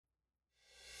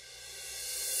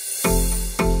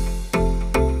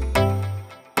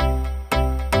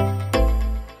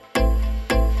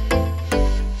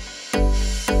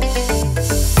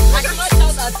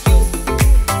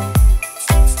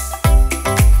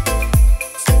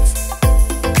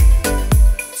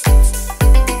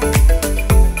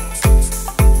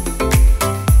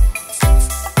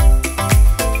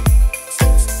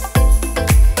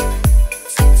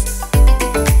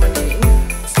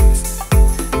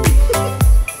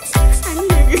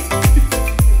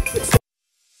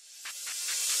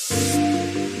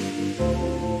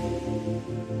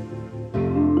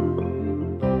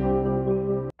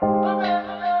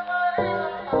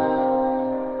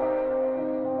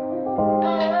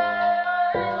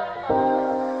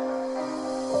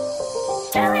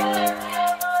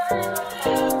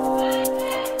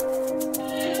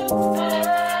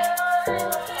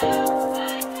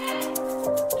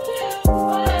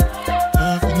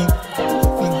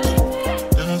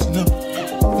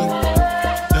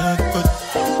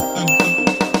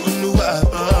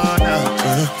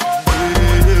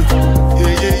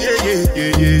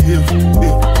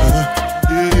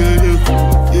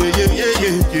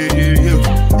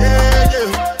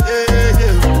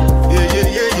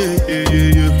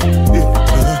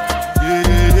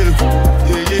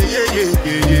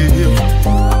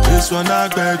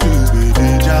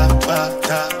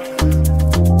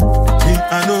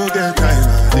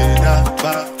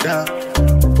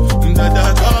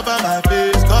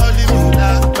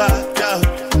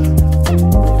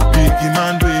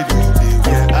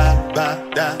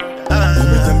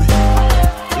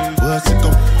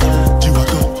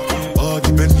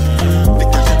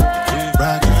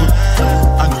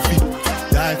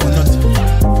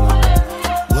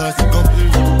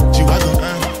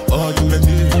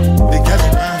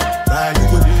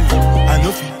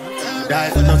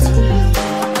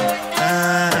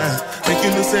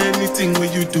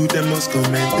do, them must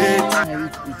commend it.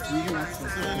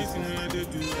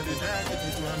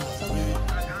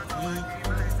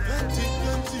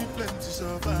 Plenty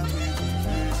so far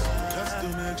just to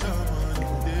make sure money.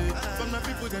 From the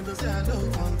people then go say I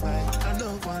don't want fight, I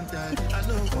don't want die, I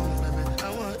don't want lemon, I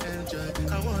want enjoy,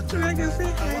 I want to I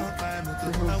want buy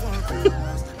motor, I want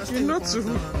famous. You're not too.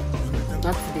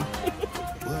 Not today.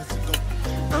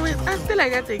 Oh wait, I feel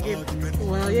like that again.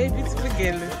 Wow, you're a beautiful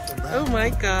girl. Oh my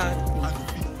god.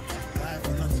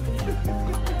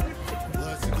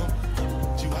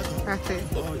 Okay.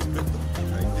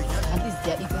 At least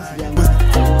they're eating together.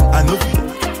 I know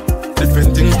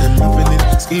different things them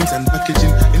happening, schemes and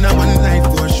packaging. In a one night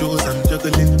for shows, I'm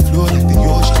juggling. Flow like the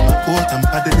ocean, port I'm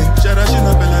paddling. Shara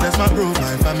Shinabella, that's my bro,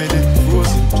 my family.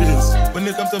 Rose and trace. When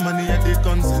it comes to money, I did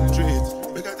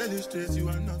concentrate. Because I tell you straight, you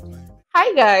are not mine.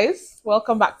 Hi guys,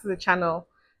 welcome back to the channel.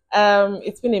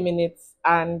 It's been a minute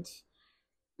and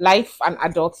life and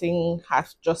adulting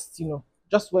has just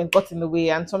got in the way,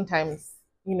 and sometimes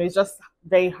it's just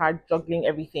very hard juggling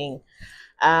everything.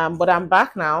 But I'm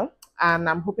back now and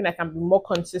I'm hoping I can be more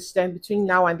consistent between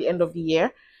now and the end of the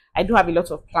year. I do have a lot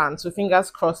of plans, so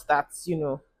fingers crossed that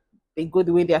they go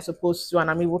the way they are supposed to and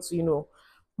I'm able to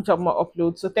put up more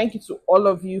uploads. So thank you to all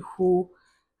of you who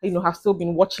have still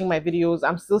been watching my videos.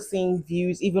 I'm still seeing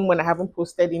views even when I haven't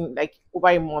posted in like over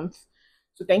a month.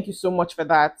 So thank you so much for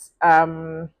that.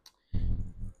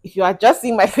 If you are just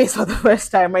seeing my face for the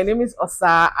first time, my name is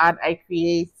Osa and I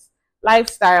create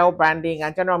lifestyle branding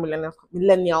and general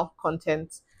millennial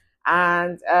content.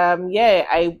 And yeah,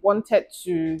 I wanted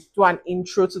to do an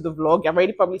intro to the vlog. I've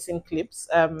already probably seen clips.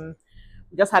 We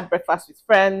just had breakfast with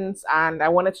friends and I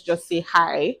wanted to just say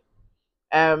hi.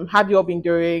 Have you all been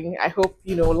doing? I hope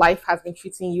life has been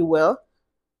treating you well.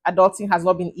 Adulting has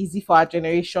not been easy for our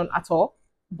generation at all,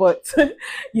 but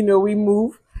we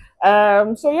move.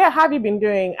 So yeah, how have you been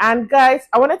doing? And guys,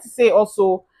 I wanted to say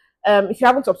also, if you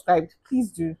haven't subscribed,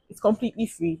 please do. It's completely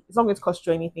free. It's not going to cost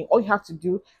you anything. All you have to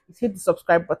do is hit the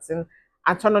subscribe button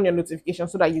and turn on your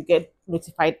notifications so that you get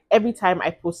notified every time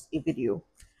I post a video.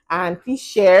 And please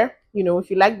share. If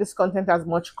you like this content as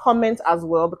much, comment as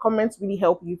well. The comments really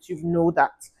help YouTube know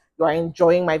that you are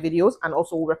enjoying my videos and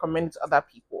also will recommend it to other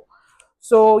people.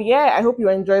 So yeah, I hope you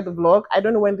enjoy the vlog. I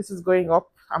don't know when this is going up.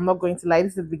 I'm not going to lie.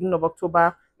 This is the beginning of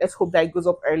October. Let's hope that it goes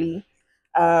up early.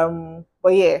 But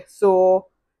yeah, so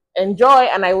enjoy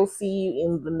and I will see you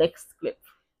in the next clip.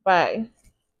 Bye.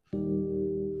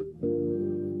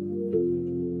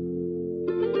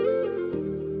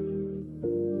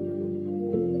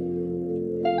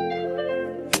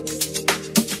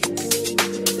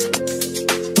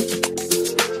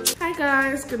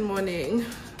 Guys, good morning.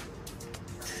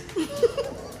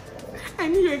 I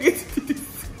knew you were going to do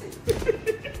this.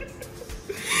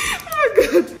 Oh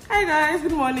god. Hi guys,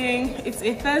 good morning. It's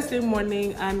a Thursday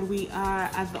morning and we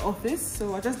are at the office,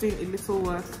 so we're just doing a little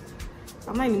work.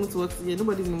 I'm not in the mood to work today.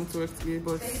 Nobody's in the mood to work today,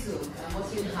 but I'm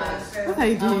working hard. What are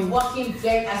you doing? I'm working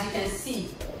very, as you can see.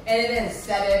 Ellen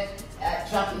started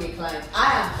tracking a client.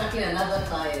 I am tracking another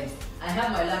client. I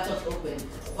have my laptop open.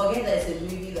 Forget that it's a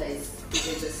movie that is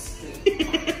just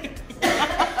straight.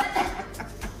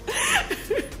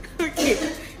 Okay.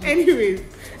 Anyways,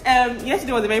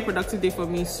 yesterday was a very productive day for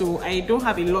me, so I don't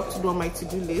have a lot to do on my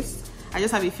to-do list. I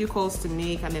just have a few calls to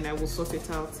make and then I will sort it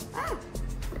out.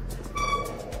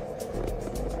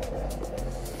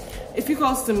 A few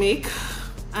calls to make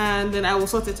and then I will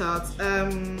sort it out.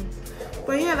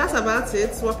 But yeah, that's about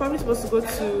it. So we're probably supposed to go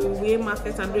to Way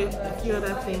Market and do a few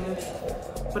other things,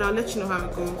 but I'll let you know how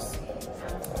it goes.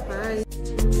 Bye.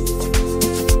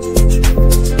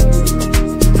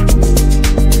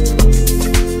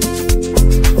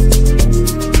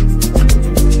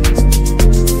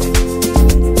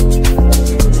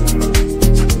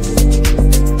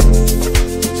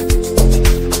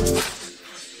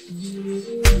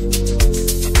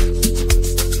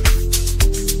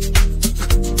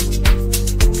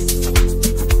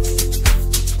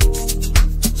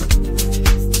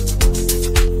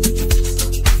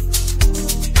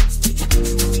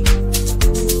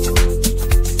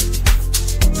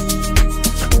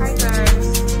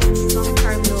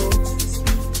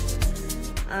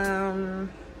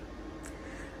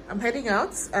 I'm heading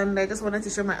out and I just wanted to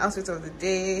show my outfit of the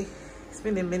day. It's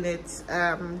been a minute.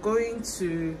 I'm going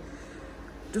to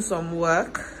do some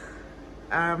work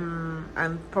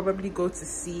and probably go to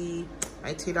see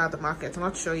my tailor at the market. I'm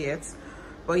not sure yet,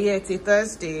 but yeah, it's a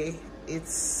Thursday.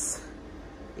 It's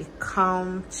a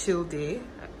calm, chill day.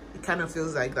 It kind of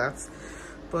feels like that,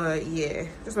 but yeah,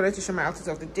 just wanted to show my outfit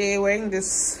of the day. Wearing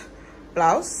this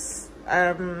blouse.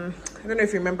 I don't know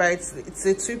if you remember, it's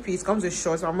a two-piece, comes with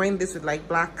shorts. So I'm wearing this with like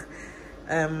black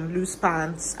loose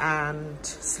pants and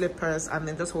slippers, and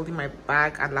then just holding my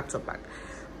bag and laptop bag.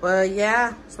 But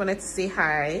yeah, just wanted to say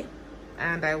hi,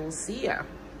 and I will see ya.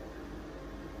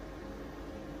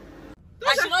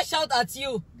 I should not shout at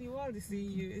you. The world is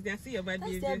seeing you. They see your bad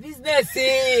That's behavior. their business,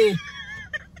 eh?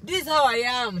 This is how I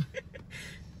am.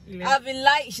 I've been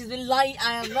lying. She's been lying.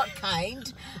 I am not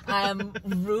kind. I am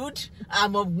rude.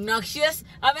 I'm obnoxious.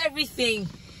 I'm everything.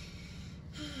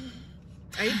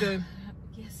 Are you done?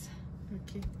 Yes.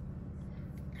 Okay.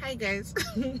 Hi guys.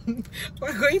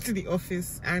 We're going to the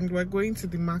office and we're going to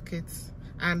the market.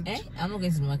 And I'm not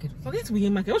going to the market. we're going to the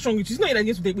market. What's wrong with you? It's not that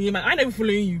against the market. I'm never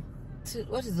following you. So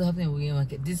what is happening in the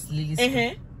market? This Lily's.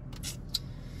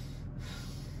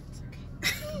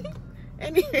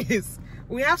 Anyways,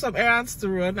 we have some errands to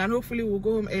run and hopefully we'll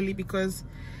go home early because,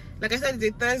 like I said, it's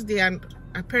a Thursday and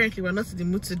apparently we're not in the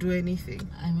mood to do anything.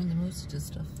 I'm in the mood to do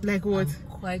stuff. Like what?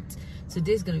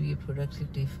 Today's gonna be a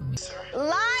productive day for me.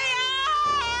 Liar!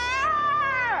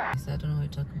 So I don't know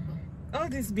what you're talking about. All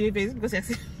this behavior is because you're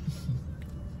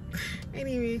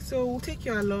anyway, so we'll take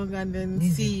you along and then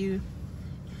see you.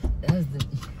 That's the...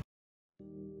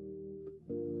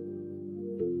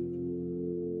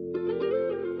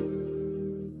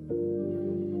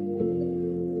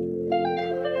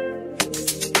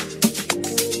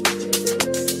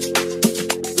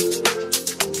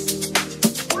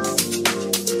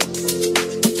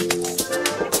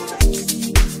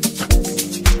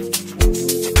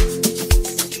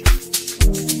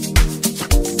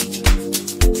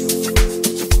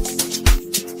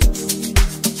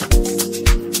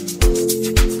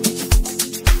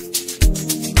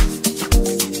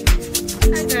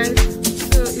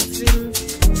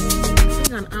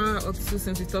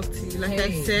 Since we talked to you, like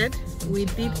I said, we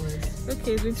did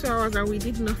okay, it's been 2 hours and we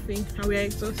did nothing and we are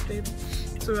exhausted,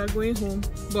 so we're going home,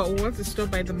 but we want to stop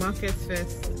by the market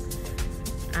first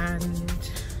and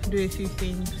do a few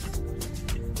things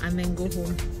and then go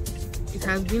home. It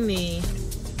has been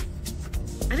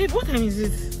what time is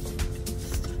it?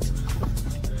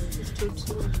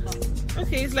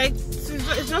 Okay, it's like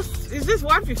it's just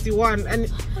 1:51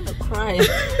 and I'm gonna cry.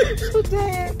 So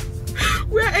tired.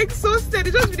 We're exhausted.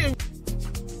 It just been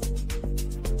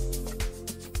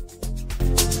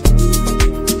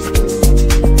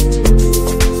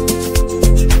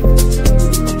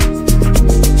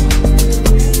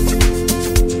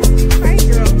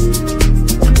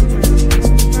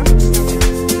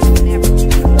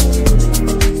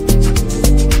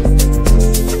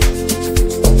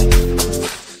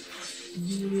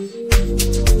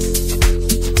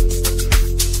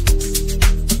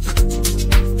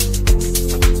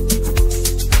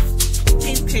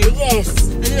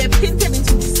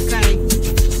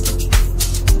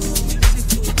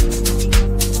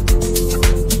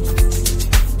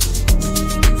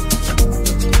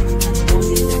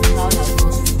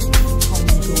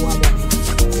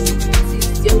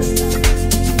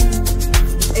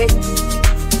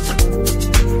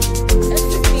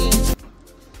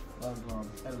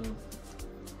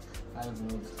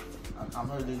I'm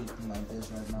not really looking my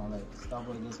best right now. Like,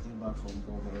 Starboy just came back from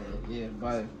over. Yeah,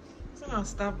 bye. It's not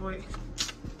Starboy.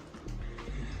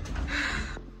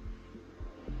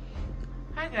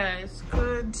 Hi guys,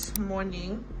 good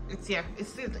morning. It's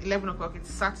still 11 o'clock. It's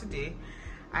Saturday.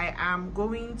 I am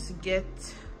going to get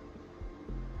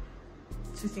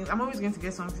two things. I'm always going to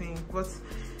get something, but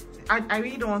I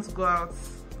really don't want to go out.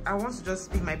 I want to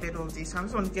just be in my bed all day, so I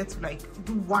just want to get to like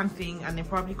do one thing and then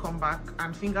probably come back,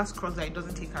 and fingers crossed that it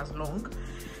doesn't take as long.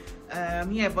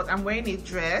 Yeah, but I'm wearing a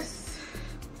dress,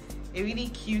 a really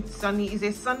cute it's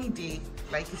a sunny day,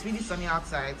 like it's really sunny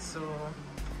outside, so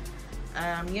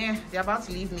yeah, they're about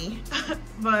to leave me.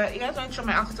 But you guys want to show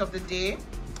my outfit of the day.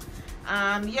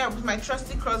 Yeah, with my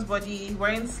trusty crossbody,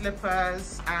 wearing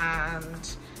slippers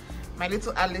and my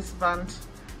little Alice band,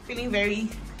 feeling very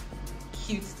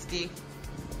cute today.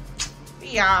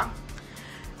 Yeah,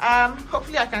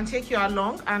 hopefully I can take you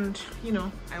along, and you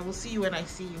know, I will see you when I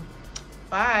see you.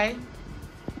 Bye.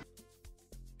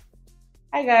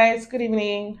 Hi guys, good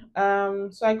evening.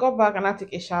 So I got back and I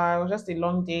took a shower. It was just a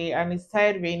long day and it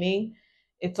started raining.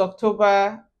 It's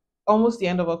October, almost the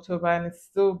end of October, and it's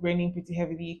still raining pretty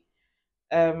heavily,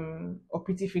 or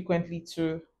pretty frequently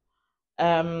too.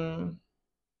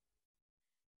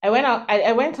 I went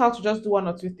out to just do one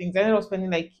or two things. I ended up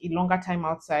spending like a longer time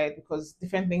outside because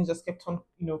different things just kept on,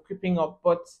 you know, creeping up.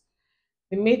 But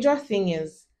the major thing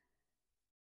is,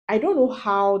 I don't know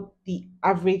how the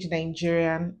average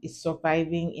Nigerian is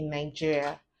surviving in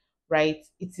Nigeria, right?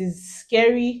 It is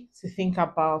scary to think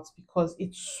about because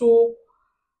it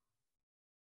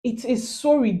is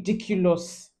so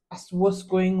ridiculous as to what's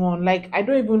going on. Like I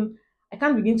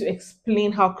can't begin to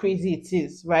explain how crazy it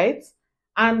is, right?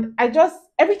 And I just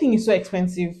everything is so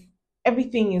expensive.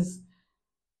 Everything is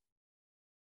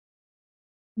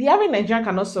the average Nigerian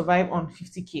cannot survive on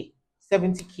 50K,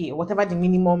 70K, whatever the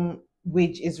minimum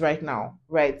wage is right now,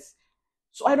 right?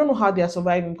 So I don't know how they are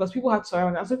surviving because people have to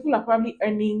survive, and so people are probably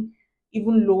earning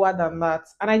even lower than that.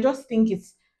 And I just think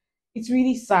it's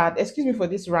really sad. Excuse me for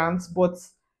this rant, but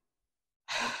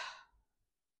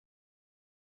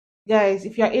guys,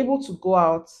 if you're able to go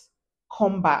out,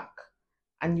 come back,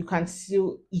 and you can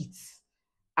still eat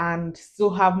and still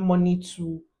have money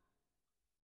to,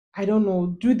 I don't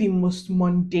know, do the most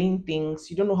mundane things,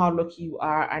 you don't know how lucky you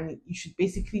are, and you should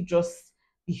basically just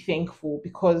be thankful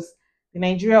because the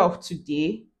Nigeria of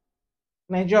today,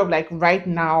 Nigeria of like right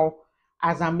now,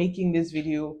 as I'm making this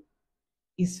video,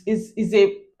 is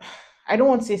a, I don't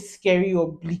want to say scary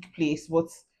or bleak place, but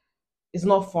it's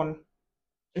not fun.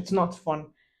 It's not fun.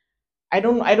 I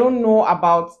don't know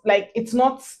about, like, it's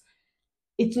not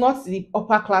the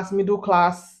upper class, middle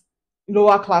class,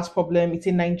 lower class problem. It's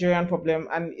a Nigerian problem,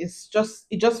 and it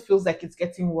just feels like it's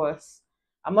getting worse.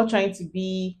 I'm not trying to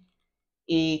be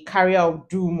a carrier of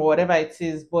doom or whatever it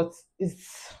is, but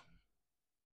it's,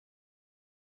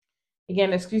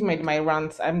 again, excuse my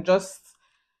rants. It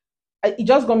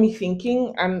just got me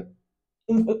thinking, and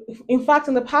in fact,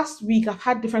 in the past week, I've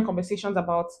had different conversations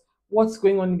about what's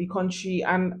going on in the country,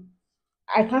 and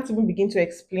I can't even begin to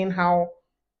explain how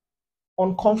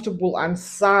uncomfortable and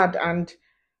sad. And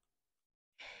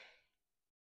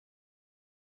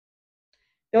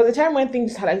there was a time when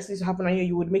things had like to happen, and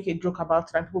you would make a joke about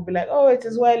it, and people would be like, "Oh, it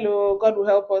is well, oh, God will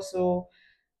help us." So,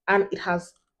 and it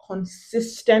has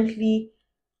consistently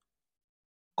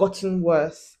gotten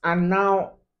worse, and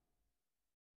now,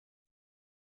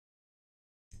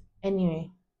 anyway,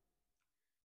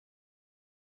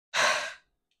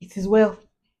 it is well.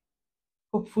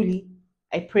 Hopefully,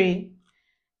 I pray.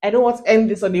 I don't want to end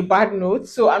this on a bad note,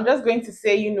 so I'm just going to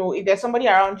say, if there's somebody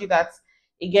around you that,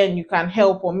 again, you can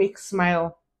help or make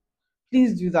smile,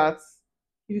 please do that.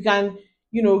 If you can,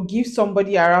 give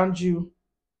somebody around you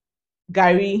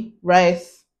gari,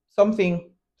 rice, something,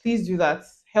 please do that.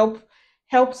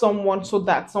 Help someone so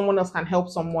that someone else can help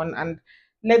someone, and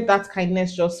let that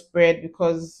kindness just spread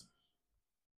because,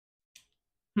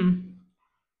 hmm.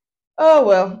 Oh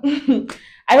well.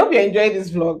 I hope you enjoyed this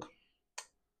vlog.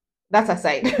 That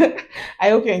aside,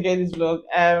 I hope you enjoyed this vlog.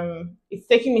 It's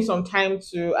taking me some time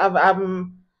to have I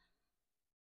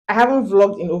haven't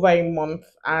vlogged in over a month,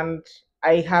 and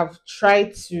I have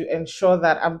tried to ensure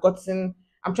that I'm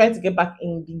trying to get back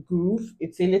in the groove.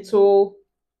 It's a little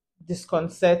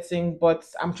disconcerting, but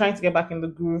I'm trying to get back in the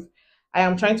groove. I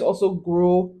am trying to also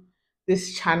grow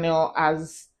this channel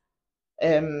as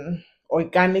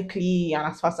organically and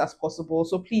as fast as possible.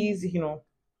 So please,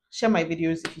 share my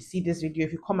videos if you see this video,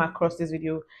 if you come across this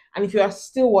video, and if you are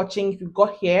still watching, if you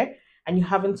got here and you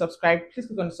haven't subscribed, please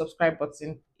click on the subscribe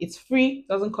button. It's free,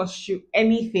 doesn't cost you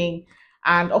anything,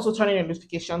 and also turn on your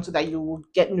notification so that you will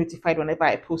get notified whenever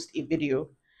I post a video.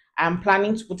 I'm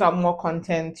planning to put out more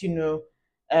content, in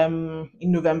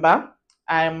November.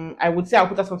 I would say I'll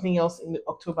put out something else in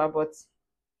October, but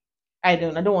I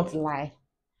don't want to lie.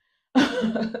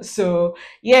 So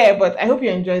yeah, but I hope you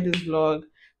enjoyed this vlog.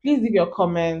 Please leave your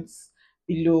comments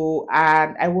below,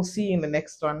 and I will see you in the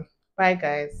next one. Bye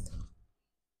guys.